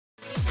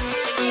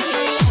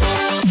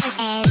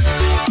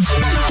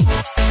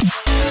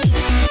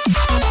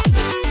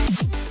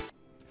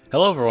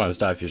Hello everyone, it's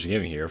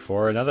DiFusionGaming here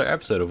for another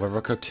episode of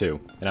Overcooked 2,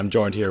 and I'm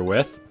joined here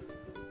with...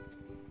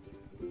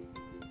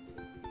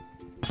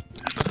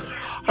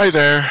 Hi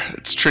there,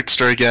 it's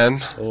Trixster again.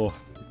 Oh,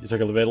 you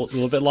took a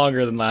little bit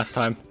longer than last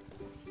time.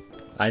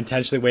 I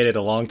intentionally waited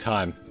a long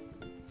time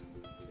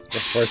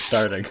before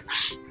starting.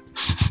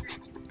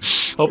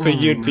 Hoping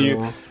you'd be...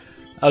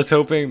 I was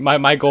hoping,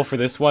 my goal for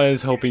this one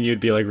is hoping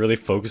you'd be like really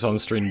focused on the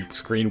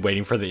screen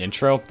waiting for the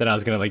intro, then I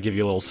was gonna like give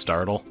you a little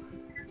startle.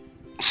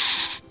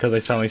 Because I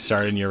suddenly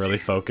started and you're really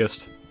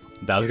focused.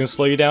 That was gonna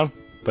slow you down?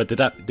 But did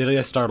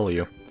I startle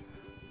you?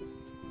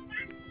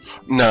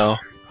 No.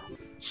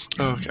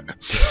 Okay.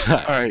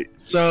 Alright,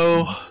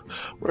 so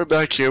we're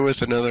back here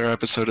with another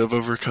episode of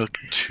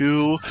Overcooked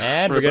 2.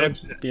 And we're gonna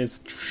be in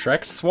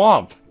Shrek's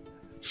swamp.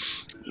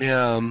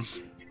 Yeah,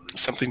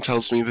 something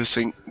tells me this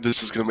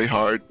is gonna be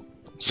hard.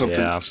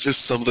 Something's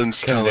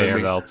telling Conveyor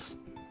me. belts.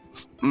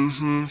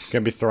 Mm-hmm.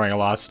 Gonna be throwing a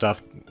lot of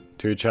stuff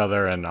to each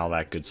other and all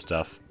that good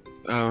stuff.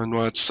 Oh, and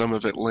watch some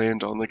of it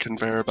land on the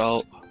conveyor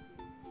belt.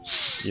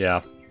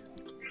 Yeah.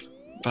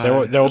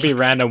 But There will be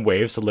random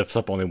waves that lifts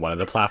up only one of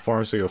the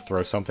platforms, so you'll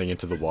throw something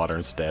into the water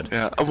instead.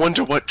 yeah, I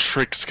wonder what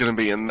trick's gonna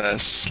be in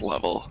this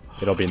level.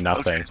 It'll be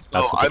nothing. Okay,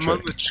 That's what I'm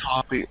on the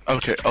chopping.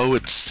 Okay, oh,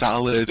 it's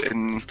salad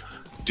and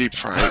deep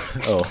fried.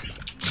 Oh.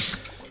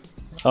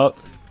 Oh.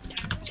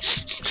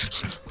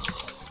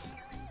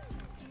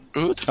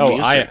 Ooh, the Oh,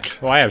 music.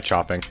 I have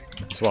chopping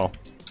as well,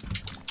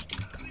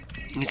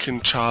 You can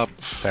chop.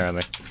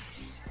 apparently.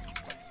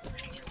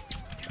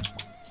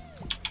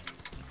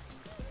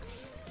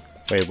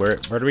 Wait,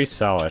 where do we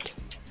sell it?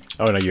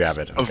 Oh no, you have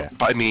it. Okay. Oh,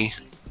 by me.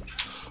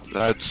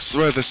 That's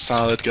where the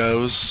salad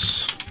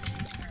goes.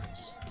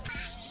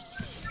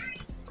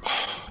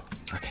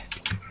 Okay.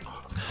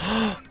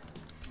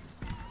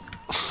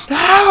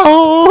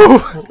 No!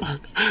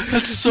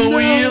 That's so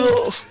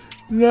evil.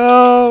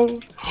 No!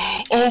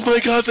 Oh my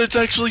god, that's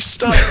actually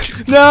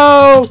stuck.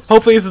 No!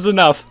 Hopefully this is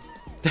enough.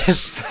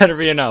 This better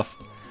be enough.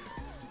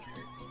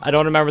 I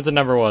don't remember what the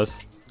number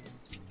was.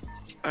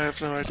 I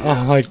have no idea.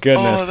 Oh my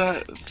goodness. Oh,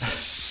 that's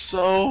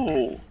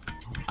so...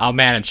 I'll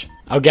manage.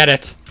 I'll get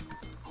it.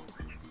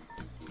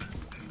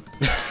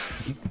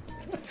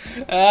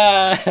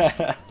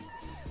 Alright,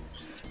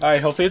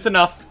 hopefully it's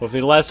enough.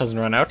 Hopefully the last doesn't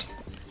run out.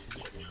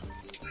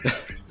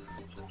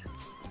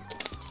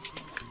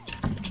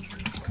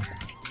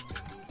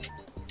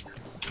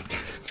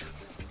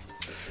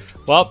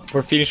 Well,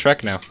 we're feeding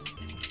Shrek now.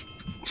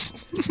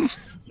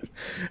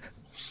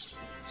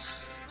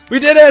 We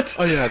did it!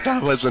 Oh yeah,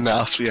 that was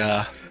enough,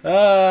 yeah.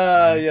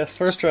 Ah, yes,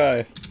 first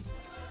try.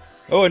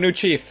 Oh, a new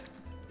chief.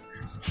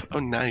 Oh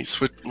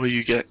nice, what will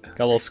you get?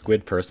 Got a little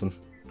squid person.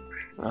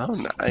 Oh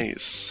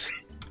nice.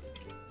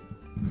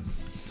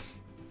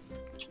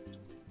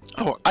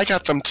 Oh, I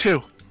got them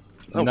too.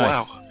 Oh Nice.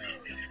 wow.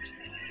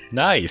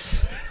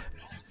 Nice.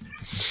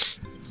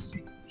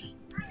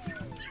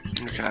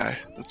 Okay,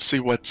 let's see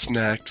what's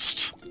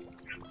next.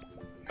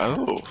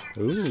 Oh.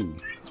 Ooh.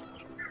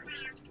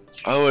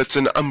 Oh, it's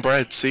an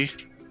unbread, see?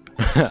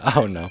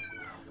 Oh no.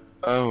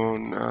 Oh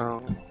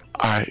no.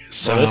 Alright,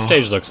 so... Well, this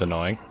stage looks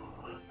annoying.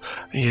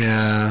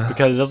 Yeah.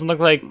 Because it doesn't look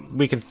like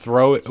we can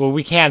throw it. Well,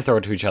 we can throw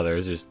it to each other.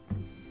 It's just.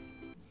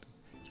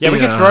 Yeah, we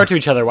can throw it to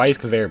each other. Why use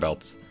conveyor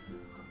belts?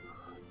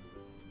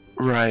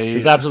 Right.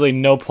 There's absolutely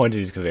no point to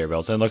these conveyor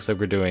belts. And it looks like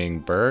we're doing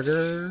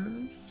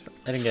burgers.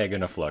 I didn't get a good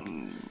enough look.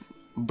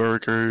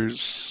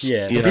 Burgers.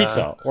 Yeah,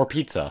 pizza. Or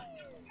pizza.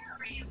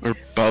 Or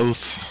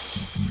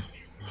both.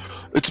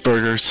 It's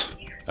burgers.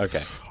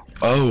 Okay.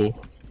 Oh.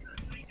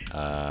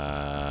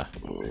 Oh.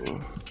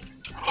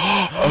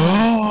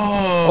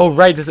 Oh,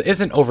 right. This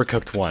isn't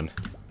Overcooked 1.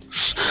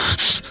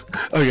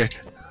 Okay.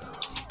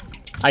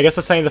 I guess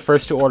I'm saying the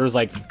first two orders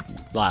like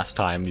last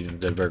time you did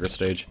the burger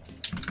stage.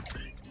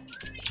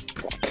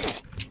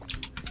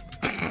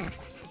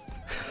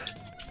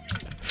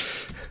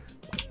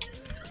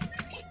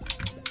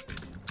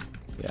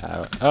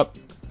 Yeah. Up.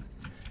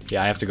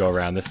 Yeah, I have to go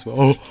around this.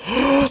 Oh.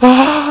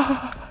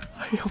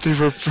 They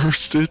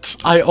reversed it.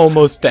 I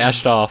almost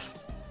dashed off.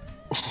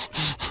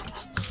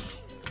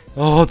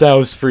 Oh, that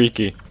was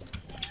freaky.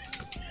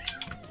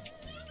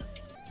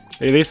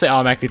 At least it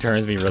automatically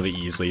turns me really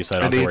easily, so I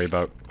don't have to worry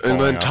about And then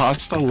falling off.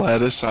 toss the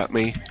lettuce at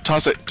me.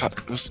 Toss it.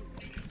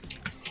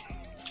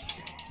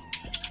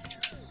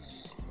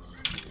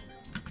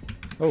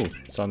 Oh,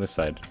 it's on this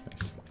side.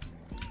 Nice.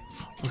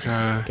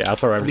 Okay. Okay, I'll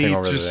throw everything Need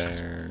over just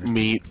there.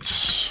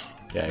 Meat.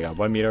 Yeah, I got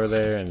one meat over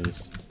there and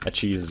just a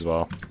cheese as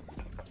well.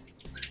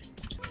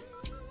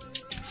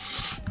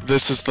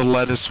 This is the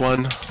lettuce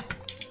one.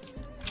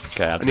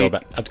 Okay, I have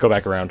to go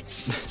back around.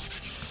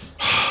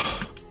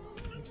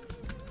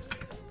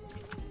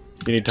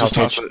 You need to Just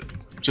toss it.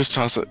 Just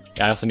toss it.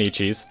 Yeah, I also need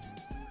cheese.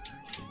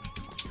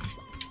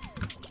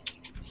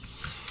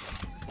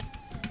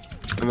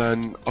 And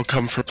then I'll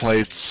come for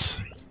plates.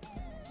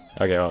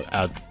 Okay, well,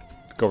 I'll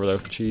go over there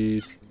with the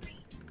cheese.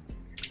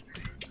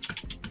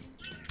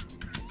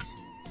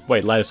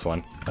 Wait, lettuce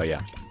one. Oh,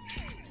 yeah.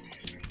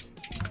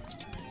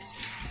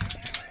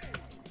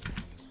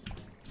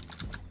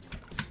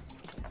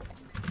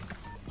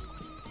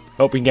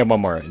 Oh, we can get one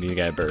more. I need to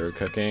get burger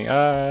cooking.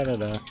 Da,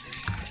 da.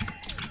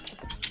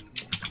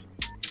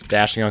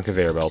 Dashing on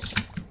conveyor belts.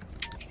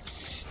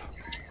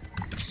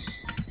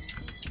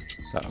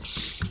 Uh-oh.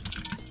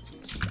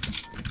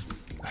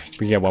 We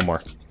can get one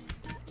more.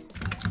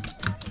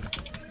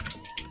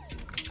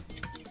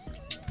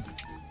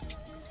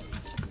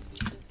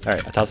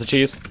 Alright, I toss the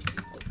cheese.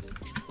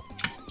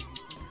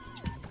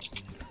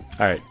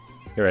 Alright,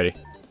 get ready.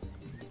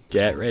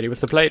 Get ready with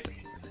the plate.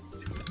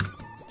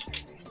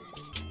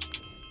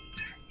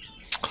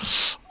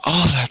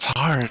 Oh, that's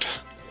hard.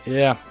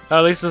 Yeah,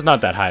 at least it's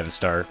not that high of a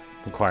star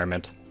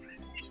requirement.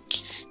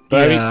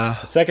 But yeah. I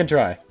mean, second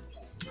try.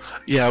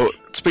 Yeah,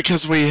 it's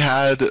because we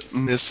had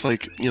missed,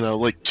 like, you know,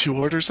 like 2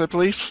 orders, I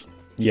believe.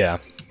 Yeah.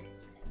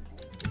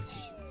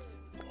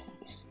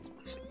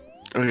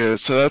 Okay,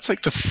 so that's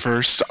like the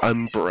first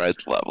unbread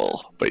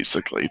level,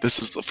 basically. This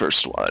is the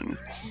first one.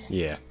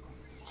 Yeah.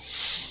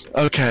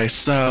 Okay,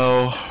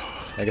 so...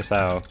 I guess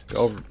I'll go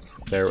over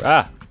there.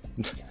 Ah!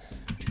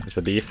 There's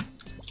the beef.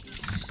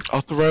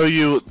 I'll throw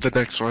you the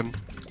next one.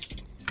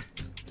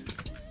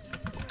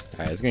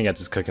 Alright, I was gonna get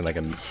this cooking like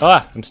a...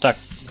 Ah! I'm stuck.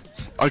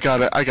 I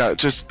got it, I got it.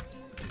 Just...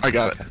 I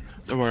got it.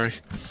 Don't worry.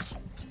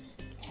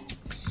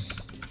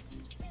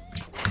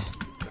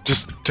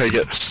 Just take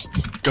it.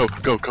 Go,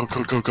 go, go,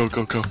 go, go, go,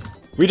 go, go.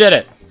 We did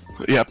it!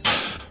 Yep.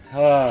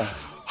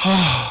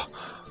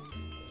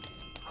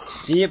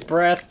 Deep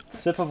breath,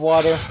 sip of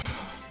water.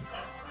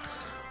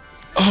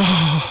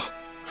 Oh,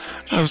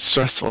 that was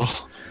stressful.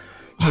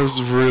 That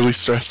was really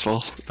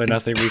stressful. But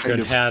nothing we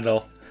couldn't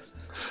handle.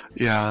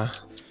 Yeah.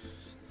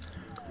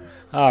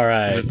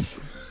 Alright.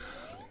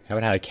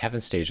 Haven't had a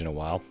Kevin stage in a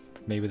while.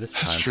 Maybe this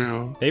time. That's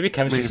true. Maybe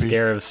Kevin's just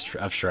scared of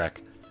Shrek.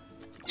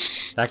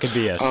 That could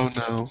be it. Oh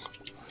no.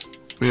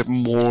 We have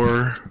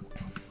more.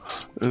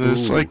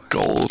 There's like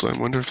gold. I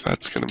wonder if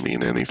that's gonna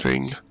mean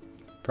anything.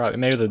 Probably.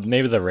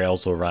 Maybe the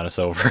rails will run us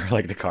over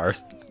like the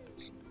cars.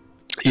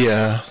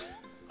 Yeah.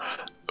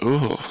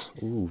 Ooh.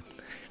 Ooh.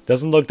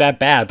 Doesn't look that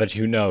bad, but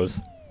who knows?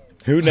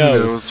 Who knows?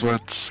 Who knows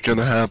what's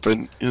gonna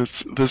happen?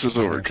 This is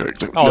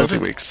Overcooked. Oh,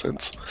 Nothing makes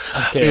sense.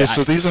 Okay.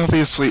 So these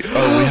obviously.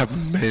 Oh, we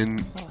have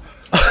men.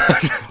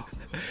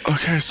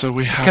 Okay, so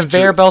we have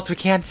conveyor belts we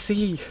can't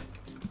see.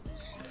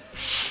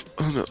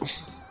 Oh no.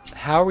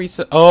 How are we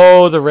so?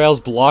 Oh, the rails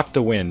block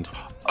the wind.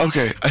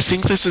 Okay, I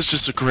think this is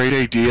just a great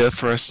idea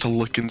for us to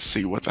look and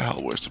see what the hell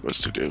we're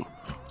supposed to do.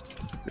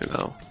 You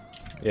know.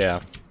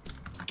 Yeah.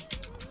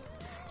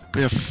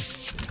 We have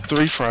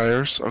 3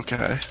 fryers.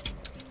 Okay.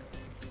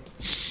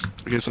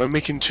 Okay, so I'm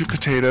making 2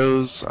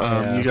 potatoes.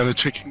 Yeah. You got a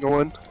chicken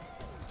going?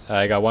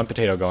 I got 1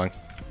 potato going.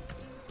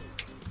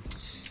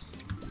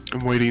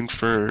 I'm waiting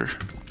for.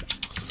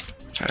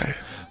 Okay.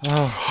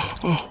 Oh.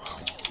 Oh.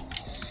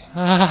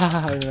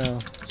 I know.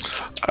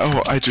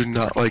 Oh, I do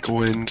not like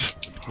wind.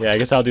 Yeah, I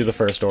guess I'll do the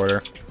first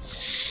order.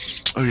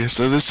 Okay,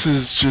 so this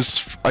is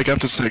just. I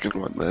got the second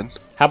one then.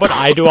 How about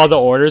I do all the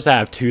orders? I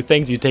have 2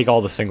 things. You take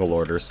all the single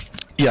orders.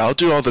 Yeah, I'll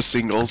do all the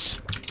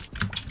singles.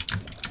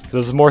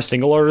 There's more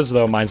single orders,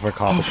 though mine's more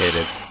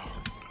complicated.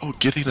 Oh,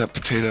 getting that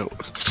potato.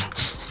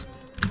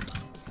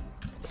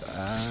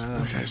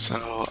 Okay,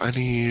 so I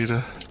need.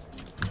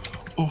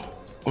 Oh,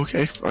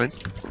 okay, fine.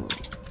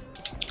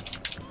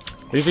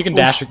 At least you can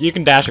dash. You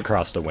can dash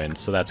across the wind,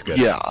 so that's good.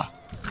 Yeah.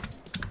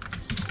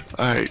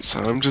 All right, so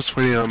I'm just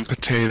waiting on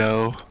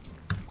potato.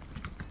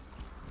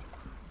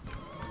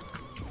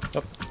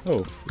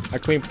 Oh, a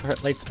clean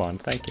late spawn.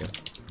 Thank you.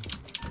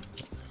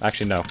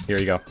 Actually, no. Here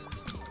you go.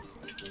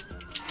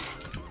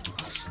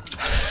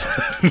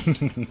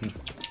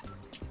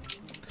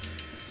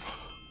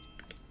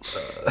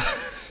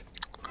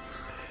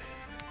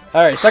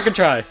 Alright, second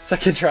try.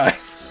 Second try.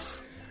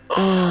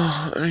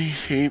 Oh, I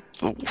hate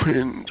the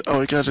wind.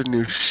 Oh, I got a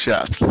new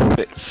chef.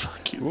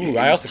 Fuck you. Ooh, game.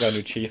 I also got a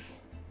new chief.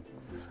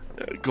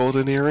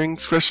 Golden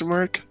earrings? Question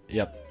mark?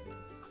 Yep.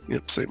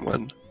 Yep, same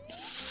one.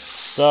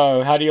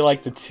 So, how do you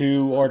like the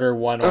 2 order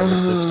 1 order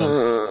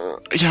system?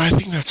 Yeah, I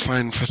think that's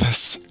fine for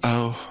this.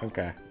 Oh.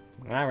 Okay.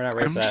 Nah, we're not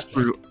ready for that.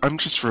 I'm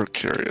just real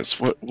curious.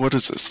 What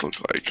does this look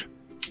like?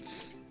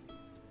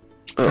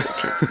 Oh,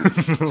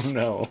 okay.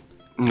 No.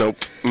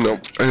 Nope,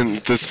 nope. And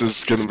this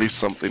is gonna be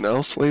something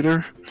else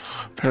later,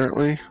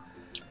 apparently.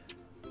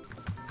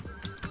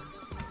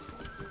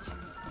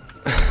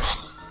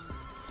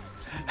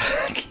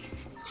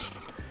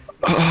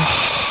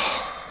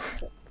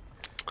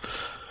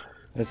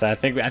 Listen, I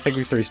think we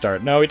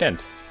 3-starred. No, we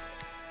didn't.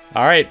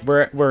 All right,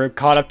 we're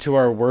caught up to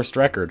our worst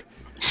record.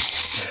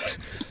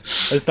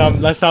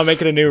 Let's not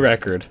make it a new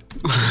record.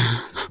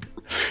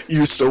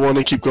 You still want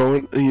to keep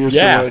going? You Yeah.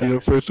 still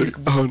want to go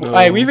for oh no.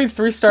 Hey, we've been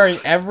 3-starring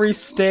every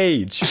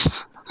stage.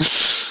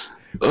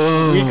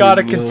 Oh, We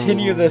gotta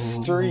continue this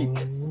streak.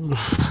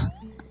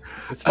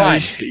 It's fine. I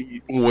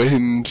hate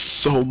wind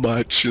so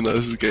much in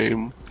this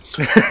game.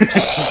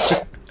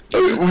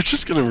 We're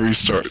just gonna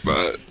restart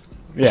that.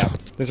 Yeah,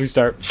 let's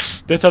restart.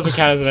 This doesn't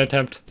count as an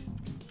attempt.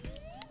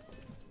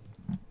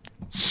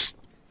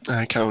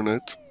 I count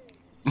it.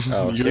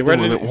 Oh, You're the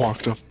one that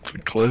walked off the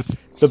cliff.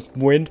 The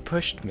wind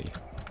pushed me.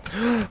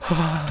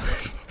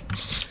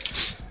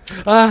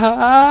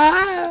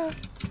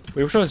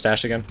 Wait, which one was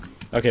dash again?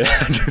 Okay.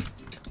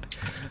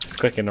 Just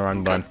clicking the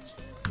wrong button.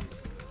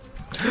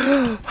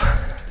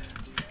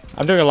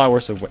 I'm doing a lot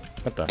worse of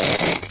what the?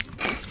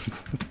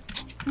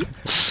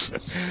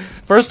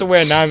 First to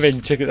win, now I'm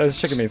being chicken. That's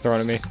chicken being thrown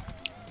at me.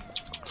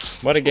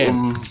 What a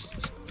game!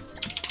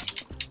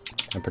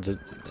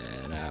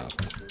 Now,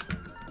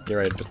 get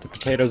ready to put the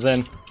potatoes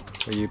in.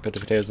 Where you put the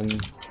potatoes in? No,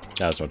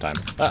 there's no time.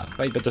 Ah,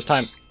 wait, but there's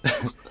time.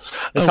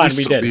 It's fine.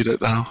 We did. Beat it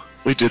though.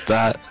 We did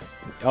that.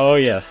 Oh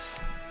yes.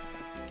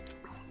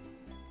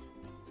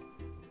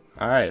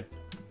 All right.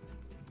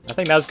 I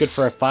think that was good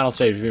for a final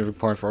stage. We've been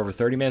recording for over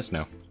 30 minutes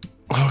now.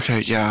 Okay,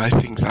 yeah, I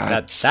think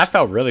that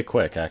felt really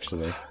quick,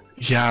 actually.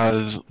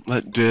 Yeah,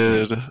 that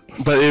did.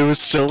 But it was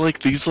still like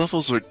these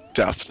levels were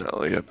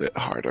definitely a bit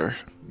harder.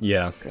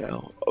 Yeah. You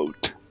know,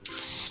 oat.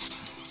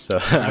 So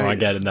I want to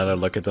get another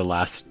look at the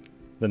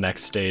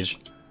next stage.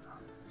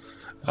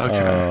 Okay.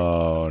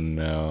 Oh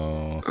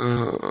no.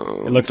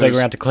 It looks like we're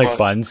gonna have to click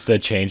buttons to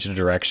change the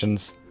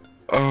directions.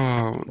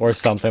 Oh. Or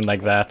something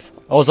like that.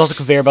 Oh, there's also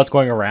conveyor belts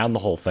going around the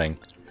whole thing.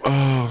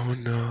 Oh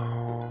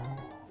no.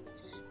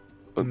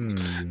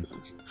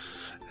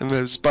 And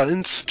there's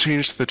buttons to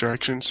change the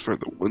directions for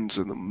the ones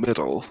in the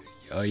middle.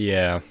 Oh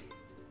yeah.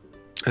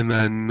 And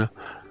then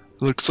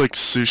looks like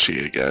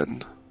sushi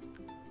again.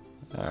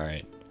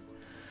 Alright.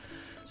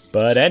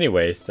 But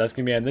anyways, that's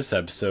gonna be on this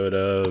episode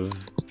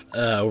of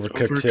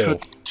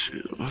Overcooked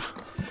 2.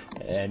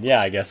 And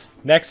yeah, I guess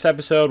next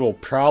episode we'll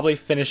probably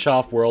finish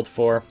off World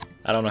 4.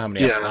 I don't know how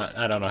many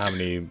I don't know how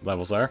many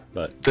levels are,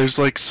 but there's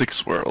like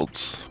 6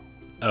 worlds.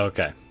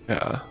 Okay.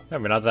 Yeah.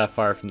 We're not that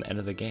far from the end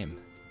of the game.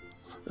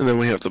 And then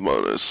we have the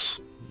bonus.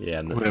 Yeah,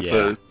 and we have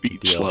the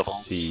beach DLCs.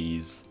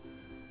 levels.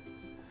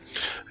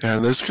 Yeah,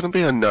 and there's gonna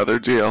be another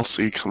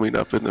DLC coming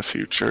up in the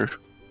future.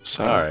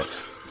 So alright.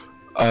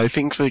 I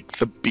think like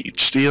the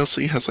beach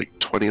DLC has like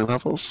 20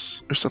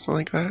 levels or something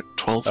like that.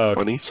 12,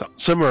 20,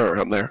 somewhere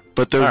around there.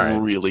 But they're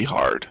really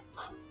hard.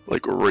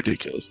 Like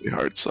ridiculously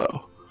hard,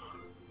 so.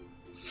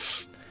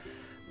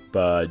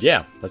 But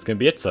yeah, that's gonna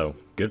be it, so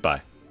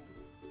goodbye.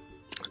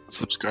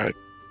 Subscribe.